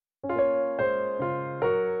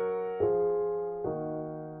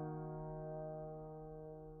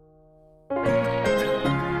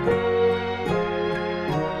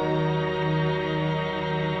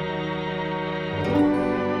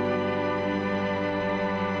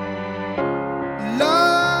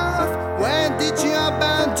Love, when did you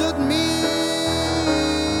abandon me?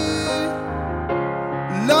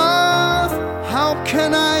 Love, how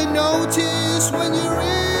can I notice when you're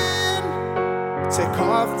in? Take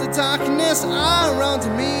off the darkness around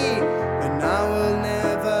me, and I will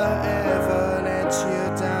never ever let you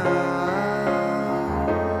down.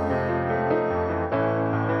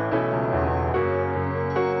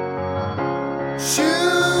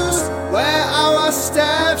 Shoes where our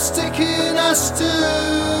steps taking us to.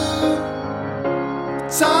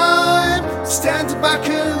 Time, stand back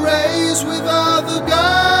and race with other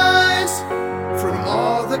guys. From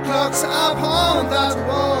all the clocks up on that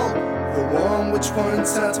wall, the one which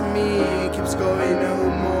points at me keeps going no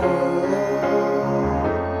more.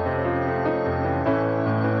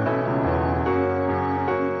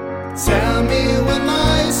 Tell me when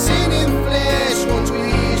my sinning flesh won't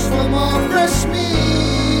reach for more fresh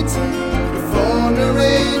meat. Before the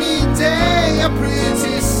rainy day, a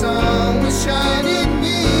pretty sun will shine in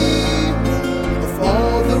me. Of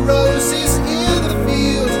all the roses in the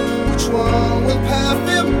field, which one will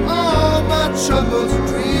perfume all my troubled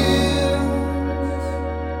dreams?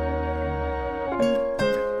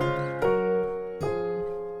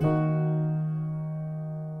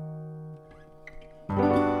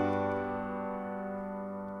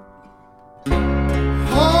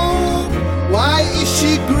 Why is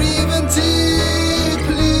she grieving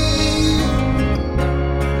deeply?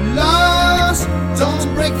 Lost, don't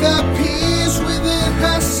break the peace within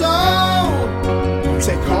her soul.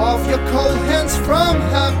 Take off your cold hands from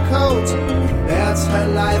her coat. Let her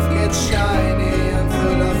life get shiny and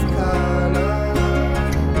full of colors.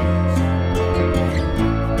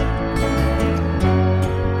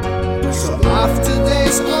 So after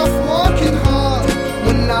days of working hard,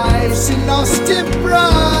 when life seems lost in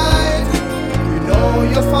pride,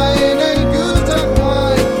 you'll find a good and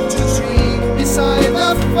wine to drink beside the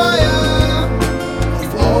fire.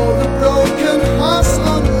 Of all the broken hearts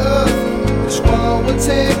on earth, which one will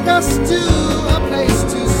take us to a place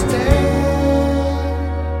to stay?